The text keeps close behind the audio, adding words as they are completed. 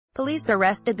Police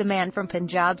arrested the man from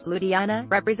Punjab's Ludhiana,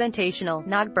 representational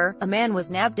Nagpur. A man was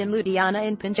nabbed in Ludhiana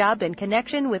in Punjab in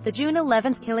connection with the June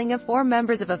 11 killing of 4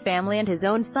 members of a family and his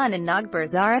own son in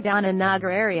Nagpur's Sara Nagar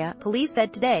area, police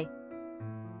said today.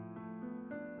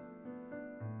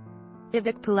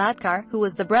 Vivek Pulatkar, who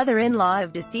was the brother-in-law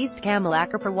of deceased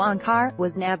Kamalakar Purwankar,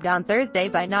 was nabbed on Thursday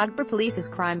by Nagpur Police's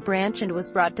crime branch and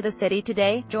was brought to the city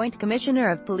today, Joint Commissioner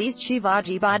of Police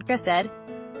Shivaji Badka said.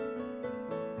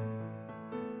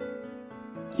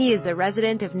 He is a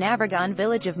resident of Navargan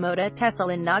village of Mota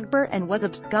Tehsil in Nagpur and was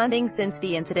absconding since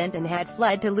the incident and had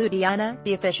fled to Ludhiana,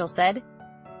 the official said.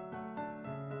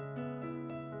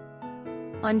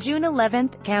 On June 11,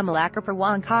 Kamalakar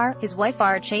Purwankar, his wife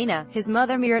Archana, his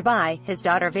mother Mirabai, his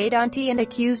daughter Vedanti and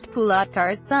accused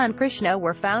Pulatkar's son Krishna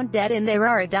were found dead in their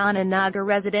Aradhana Nagar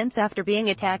residence after being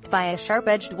attacked by a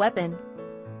sharp-edged weapon.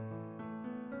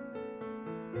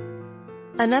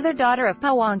 Another daughter of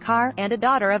Purwankar, and a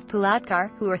daughter of Pulatkar,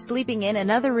 who were sleeping in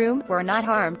another room, were not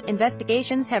harmed.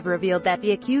 Investigations have revealed that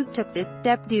the accused took this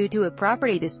step due to a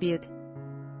property dispute.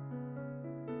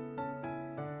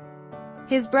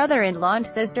 His brother-in-law and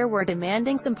sister were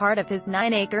demanding some part of his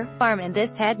 9-acre farm and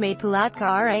this had made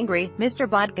Pulatkar angry, Mr.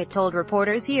 Badka told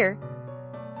reporters here.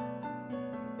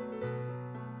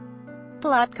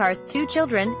 Pulatkar's 2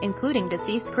 children, including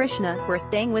deceased Krishna, were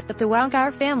staying with the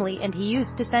Purwankar family and he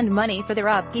used to send money for their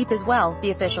upkeep as well,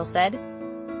 the official said.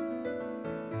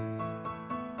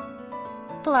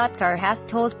 Pulatkar has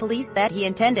told police that he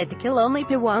intended to kill only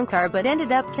Purwankar but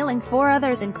ended up killing 4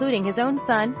 others including his own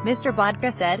son, Mr.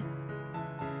 Badka said.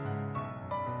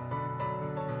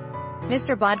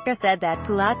 Mr. Badka said that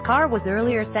Pulatkar was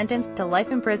earlier sentenced to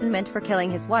life imprisonment for killing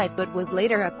his wife but was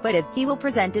later acquitted. He will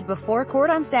presented before court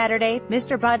on Saturday,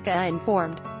 Mr. Badka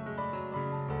informed.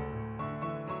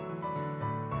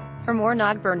 For more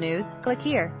Nagpur news, click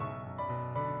here.